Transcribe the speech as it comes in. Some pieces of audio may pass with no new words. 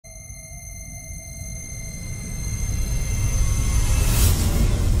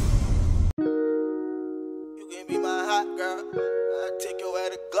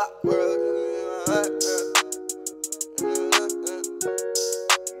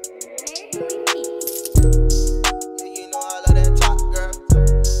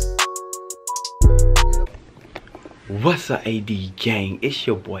What's up, AD gang? It's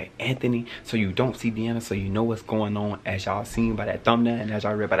your boy Anthony. So you don't see Deanna, so you know what's going on. As y'all seen by that thumbnail and as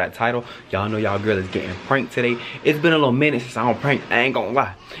y'all read by that title, y'all know y'all girl is getting pranked today. It's been a little minute since I don't prank. I ain't gonna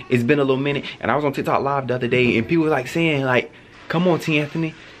lie. It's been a little minute, and I was on TikTok live the other day, and people were like saying like, "Come on, T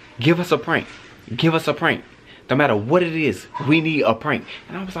Anthony, give us a prank. Give us a prank. No matter what it is, we need a prank."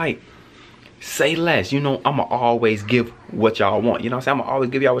 And I was like, say less. You know, I'ma always give what y'all want. You know what I'm saying? I'ma always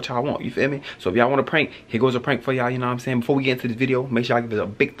give y'all what y'all want. You feel me? So if y'all want a prank, here goes a prank for y'all. You know what I'm saying? Before we get into this video, make sure y'all give it a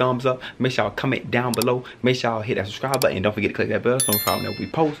big thumbs up. Make sure y'all comment down below. Make sure y'all hit that subscribe button. And don't forget to click that bell so whenever we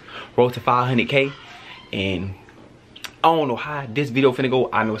post. Roll to 500K. And I don't know how this video finna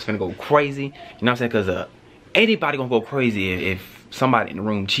go. I know it's finna go crazy. You know what I'm saying? Because anybody gonna go crazy if somebody in the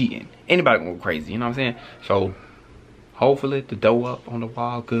room cheating. Anybody gonna go crazy. You know what I'm saying? So hopefully the dough up on the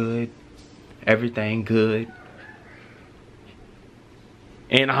wall good. Everything good.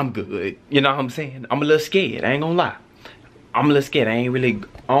 And I'm good. You know what I'm saying? I'm a little scared. I ain't gonna lie. I'm a little scared. I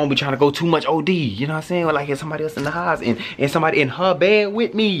don't be trying to go too much OD. You know what I'm saying? Like if somebody else in the house and somebody in her bed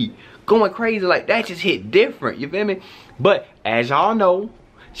with me going crazy like that just hit different. You feel me? But as y'all know,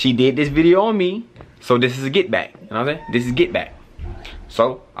 she did this video on me. So this is a get back. You know what I'm saying? This is get back.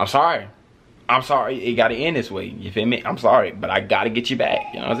 So I'm sorry. I'm sorry it gotta end this way. You feel me? I'm sorry. But I gotta get you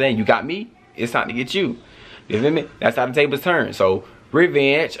back. You know what I'm saying? You got me. It's time to get you. You feel me? That's how the tables turn. So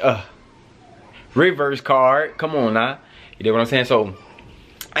revenge, reverse card. Come on now. You know what I'm saying? So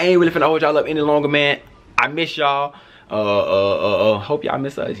I ain't really finna hold y'all up any longer, man. I miss y'all. Hope y'all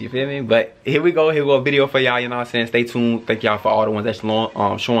miss us. You feel me? But here we go. Here we go. A video for y'all. You know what I'm saying? Stay tuned. Thank y'all for all the ones that's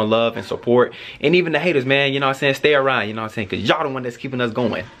showing love and support, and even the haters, man. You know what I'm saying? Stay around. You know what I'm saying? Cause y'all the one that's keeping us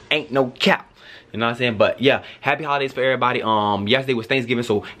going. Ain't no cap. You know what I'm saying? But yeah, happy holidays for everybody. Yesterday was Thanksgiving,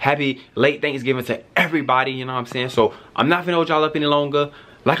 so happy late Thanksgiving to everybody. You know what I'm saying? So I'm not finna hold y'all up any longer.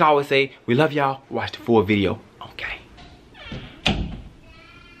 Like I always say, we love y'all. Watch the full video. Okay.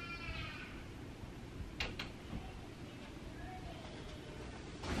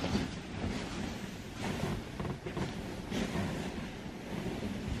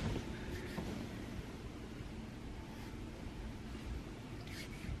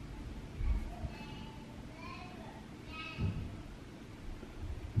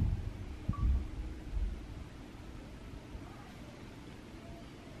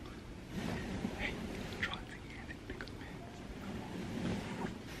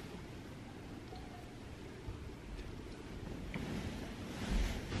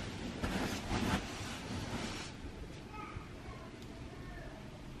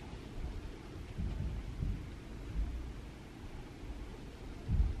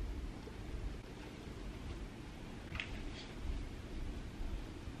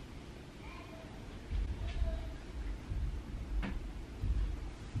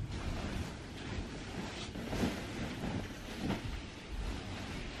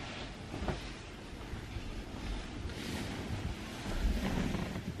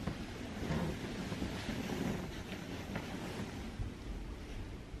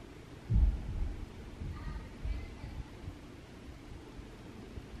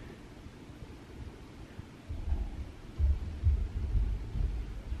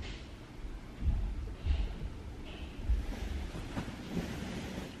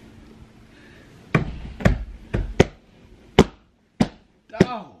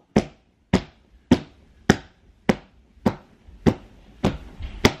 Oh.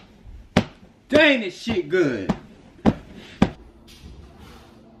 Dang, this shit good.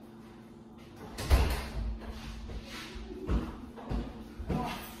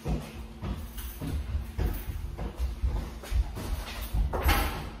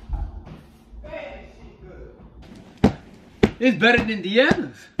 It's better than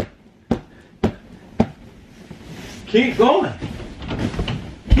Deanna's. Keep going.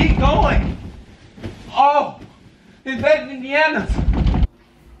 Keep going. Oh, it's better than Deanna's.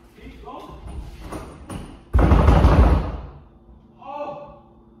 Keep going. Oh,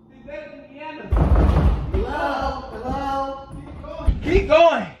 it's better than Deanna's. Hello, hello. Keep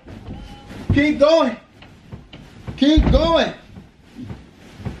going. Keep going. Keep going.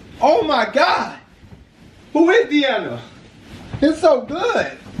 Oh my God. Who is Deanna? It's so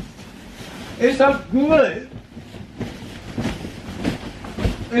good. It's so good.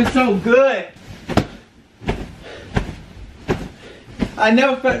 It's so good. I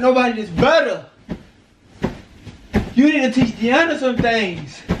never felt nobody this better. You need to teach Deanna some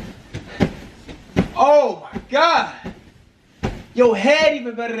things. Oh my God. Your head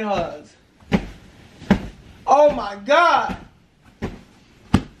even better than hers. Oh my God.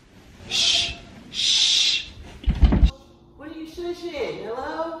 Shh. Shh. What are you shushing?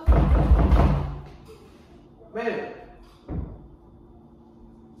 Hello? Man,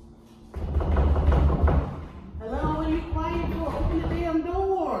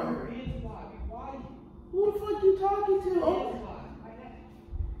 talking to? Oh.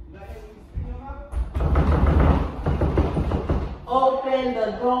 Open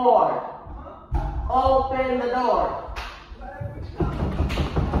the door. Open the door.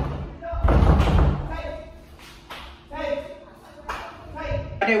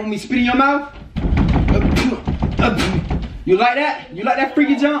 That when me spit in your mouth? You like that? You like that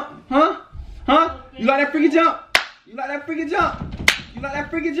freaky jump? Huh? Huh? You like that freaky jump? You like that freaky jump? You like that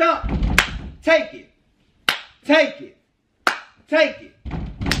freaky jump? Take it. Take it. Take it.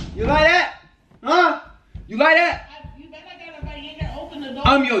 You like that? Huh? You like that? You better get nobody in there. Open the door.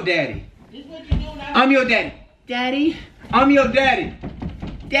 I'm your daddy. This what you do now? I'm your daddy. Daddy? I'm your daddy.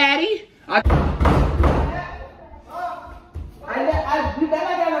 Daddy? You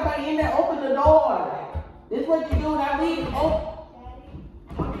better get nobody in there. Open the door. This what you do now. Leave. Open.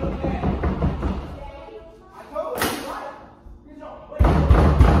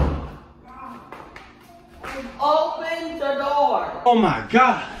 Open the door. Oh my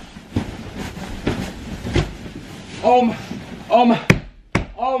God. Oh my. Oh my.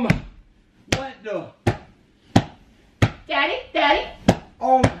 Oh my. What the? Daddy, Daddy.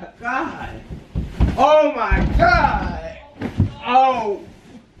 Oh my God. Oh my God. Oh.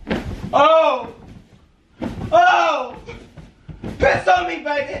 Oh. Oh. Piss on me,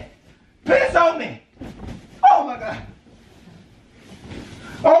 baby. Piss on me. Oh my God.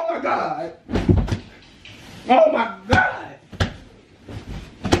 Oh my God. Oh my God.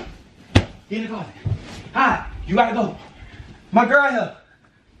 Get in the closet. Hi, you gotta go. My girl here.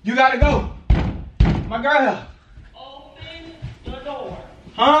 You gotta go. My girl here. Open the door.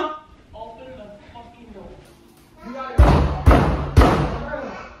 Huh? Open the fucking door. You gotta go.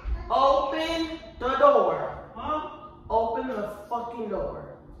 Open the door. Huh? Open the fucking door.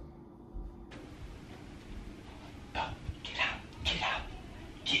 Go. Get out. Get out.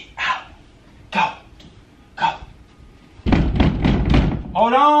 Get out. Go. Go.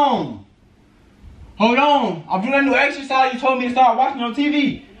 Hold on. Hold on. I'm doing that new exercise you told me to start watching on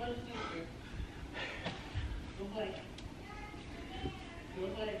TV. Go play. Go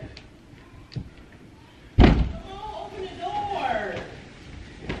play. Oh, open the door.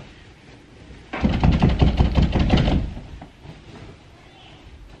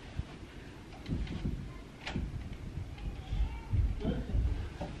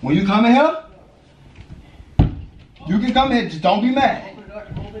 When you come in here, you can come in. Just don't be mad.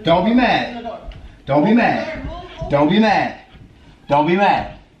 Don't be mad. Don't be mad. Don't be mad. Don't be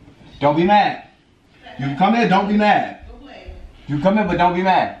mad. Don't be mad. You can come in. Don't be mad. Go play. You come in, but don't be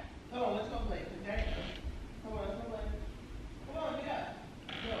mad. Come on, let's go play. Come on, let's go play. Come on, get up.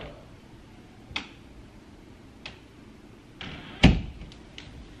 Go.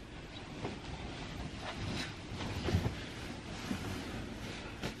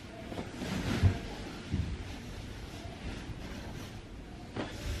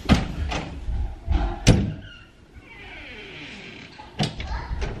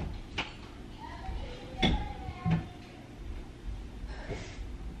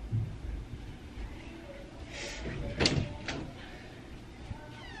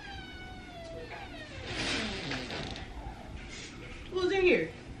 Who's in here?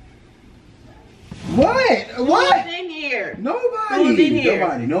 What? What? Who's in here? Nobody. Who's in here?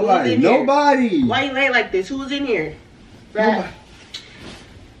 Nobody. Who's Nobody. in here? Nobody. Why you lay like this? Who's in here? Nobody.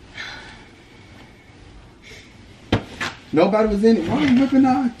 Nobody was in it. Why are you whipping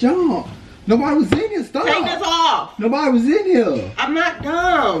out jump? Nobody was in here. Stop. Take this off. Nobody was in here. I'm not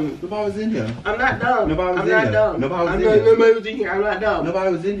dumb. Nobody was in here. I'm not dumb. Nobody was I'm in not here. dumb. Nobody was I'm in not, here. Nobody was in here. I'm not dumb.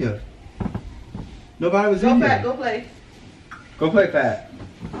 Nobody was in here. Nobody was Go in back. here. Go play. Go play, Fat.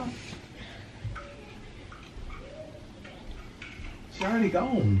 She already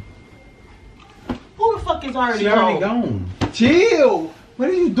gone. Who the fuck is already She already gone. Chill. What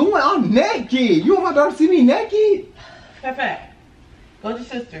are you doing? I'm naked. You want my daughter to see me naked? Fat. Go to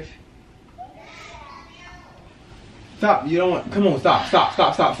sisters. Stop. You don't want. Come on. Stop. Stop.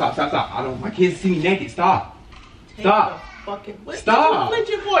 Stop. Stop. Stop. Stop. Stop. I don't. My kids see me naked. Stop. Stop. Fucking. What Stop. What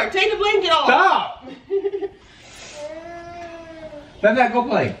you for? Take the blanket off. Stop. Let that go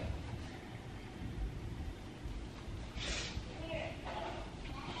play.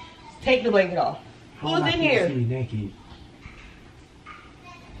 Take the blanket off. Who's in here? See me naked.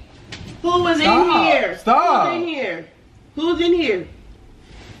 Who was Stop. in here? Stop. Who's in here? Who's in here?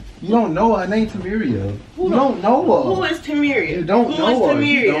 You don't know her name, Tamiria. You don't know her. Who is Tamiria? You don't know her.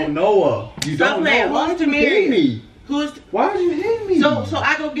 Tamiria? You don't know her. You Stop don't playing. know her. Why Who's did you hit Tamiria? me? Who's? Why did you hit me? So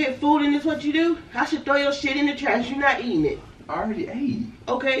I go get food and this what you do? I should throw your shit in the trash. You're not eating it. I already ate.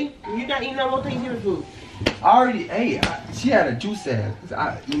 Okay? You're not eating no more Thanksgiving food. I already ate. She had a juice ass.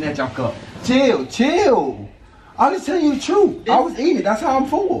 I eating that junk up. Chill, chill. I'm just telling you the truth. I was eating it. That's how I'm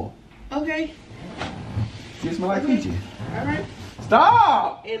full. Okay. You smell like peaches. All right.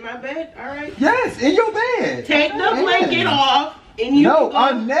 Stop. In my bed. All right. Yes, in your bed. Take the blanket off. And you no,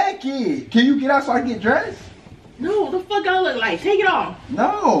 I'm naked. Can you get out so I can get dressed? No, what the fuck I look like? Take it off.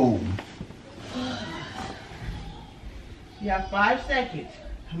 No. You have 5 seconds.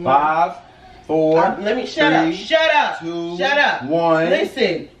 5, 4. Let me shut up. Shut up. 2, shut up. 1.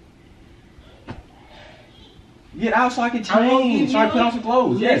 Listen. Get out so I can change. So I can put on some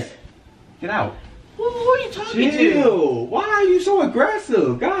clothes. Yes. Get out. Who are you talking to? Why are you so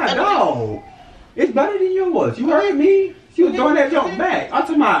aggressive? God, no. It's better than yours. You heard me? She was throwing that junk back. I'm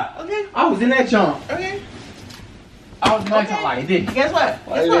talking about. Okay. I was in that junk. Okay. I was in that junk like this. Guess what?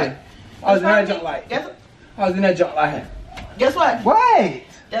 Guess what? I was in that junk like. Guess what? I was in that junk like. Guess what? What?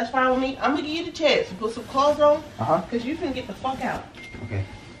 That's fine with me. I'm gonna give you the chance to put some clothes on. Cause you finna get the fuck out. Okay.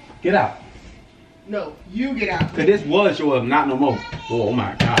 Get out. No, you get out. Cause this was yours, not no more. Oh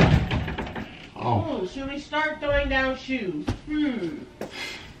my God. Oh, should we start throwing down shoes?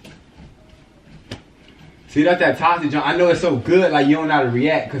 See, that's that toxic junk. I know it's so good, like you don't know how to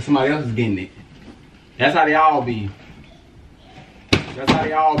react because somebody else is getting it. That's how they all be. That's how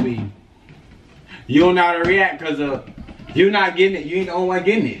they all be. You don't know how to react because you're not getting it. You ain't the only one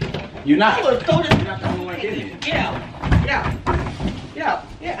getting it. You're not. You're not the only one getting it. Get out. Get out. Get out.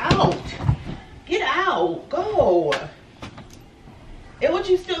 Get out. Get out. Go. And what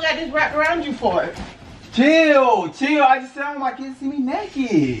you still got this wrapped around you for? Chill. Chill. I just said I want my kids to see me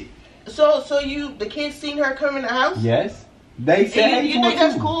naked. So the kids seen her come in the house? Yes. They said hey to her. You think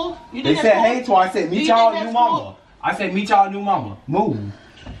that's cool? They said hey to her. I said meet y'all new mama. I said meet y'all new mama. Move.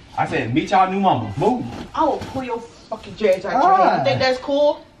 I said meet y'all new mama. Move. I will pull your fucking dreads out your head. You think that's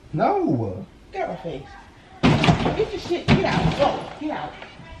cool? No. Get my face. Get your shit. Get out. Go. Get out.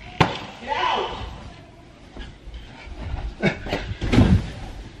 Get out.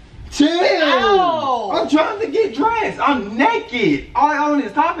 Chill. Ow. I'm trying to get dressed. I'm naked. All I own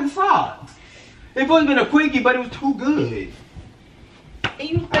is top and socks. It wasn't been a quickie, but it was too good. And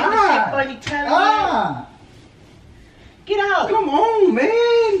you think this shit funny telling Get out. Come on,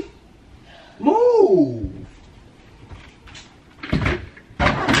 man. Move.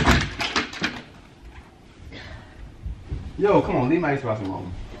 Yo, come on. Leave my Xbox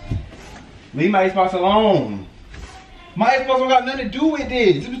alone. Leave my Xbox alone. My Xbox don't got nothing to do with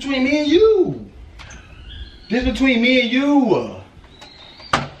this. This is between me and you. This is between me and you.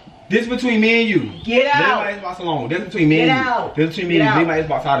 This is between me and you. Get out. Leave my Xbox alone. This is between me and you. Get out. This is between me and you. Leave my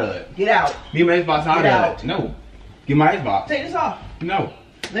Xbox out of it. Get out. Leave my Xbox out of it. No. Get my Xbox. Take this off. No.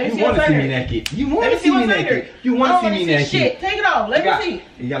 Let me you see want to what's see under me naked. You want Let to me see me what's naked. under. You want to see me naked. Shit. Take it off. Let me see.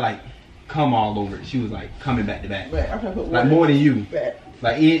 You got like cum all over it. She was like coming back to back. Bad. I'm gonna put like more than you. Bad.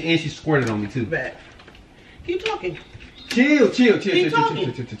 Like and she squirted on me too. Bad. Keep talking. Chill. Keep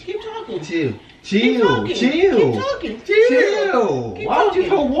talking. Chill. Keep talking. Why don't you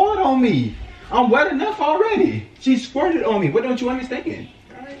put water on me? I'm wet enough already. She squirted on me. What don't you understand?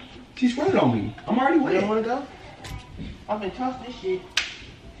 Alright. She squirted on me. I'm already wet. You don't wanna go? I've been tossing this shit.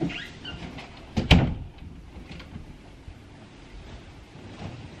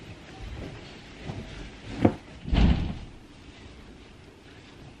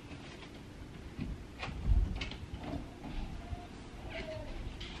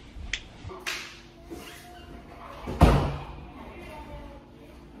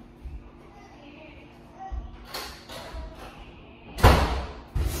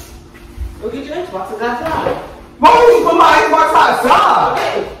 Go get your Xbox and outside. Why don't you put my Xbox outside?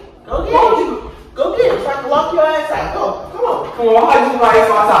 Okay. Go get it. So I can lock your ass out. Go. Come on. Come on, how you put my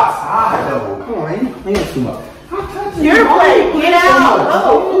Xbox outside though? Come on, ain't you playing too much? You're playing. Get out.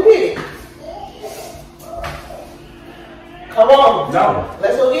 Go get it. Come on. No.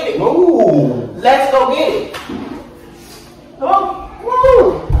 Let's go get it. Move. Let's go get it. Come on.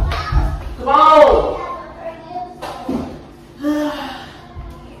 Move. Come on.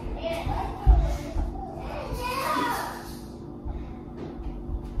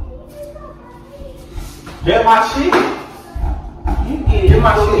 Get my shit. You get it. Get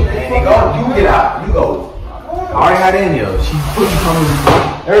my shit, man. Go. You get out. You go. I already got in here. She pushing coming.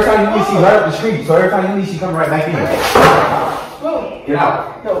 Every time you leave, she right up the street. So every time you leave, she coming right back in. Go. Get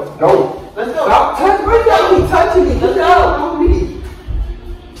out. Go. Go. Let's go. Stop touching me. Keep touching me. Let's go.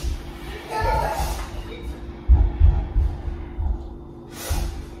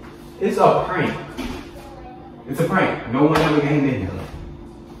 It's a prank. It's a prank. No one ever came in here.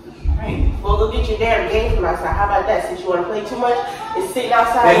 Prank. Well, go get your damn game from outside. How about that? Since you want to play too much, it's sitting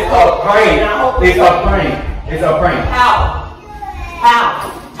outside. It's a prank. It's a prank. It's a prank. How? How?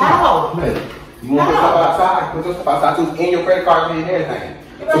 How? You want to put stuff outside? Put your stuff outside too, and your credit card and everything.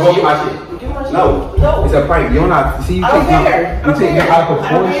 So go get my shit. Get my shit. No, it's a prank. You're not. See, you take it out of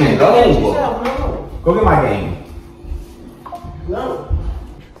proportion. Go get my game. No.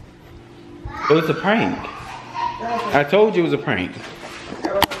 It was a prank. I told you it was a prank.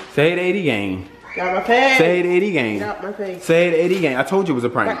 Say it 80 game. Got my face. Say it 80 game. Got my face. Say it 80 game. I told you it was a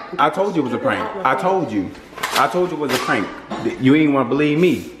prank. I told you it was a prank. I told you. I told you it was a prank. You ain't want to believe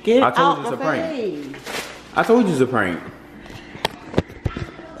me. I told you it's a prank. I told you it was a prank.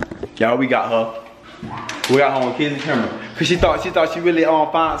 Y'all, we got her. We got her on kids and camera. Cause she thought she really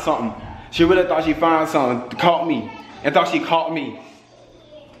found something. She really thought she found something. Caught me. And thought she caught me.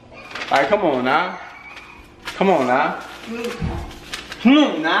 Alright, come on now. Come on now.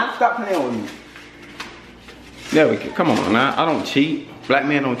 Now stop playing with me. There we go. Come on now. I don't cheat. Black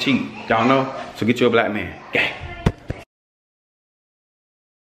men don't cheat. Y'all know? So get you a black man. Gang.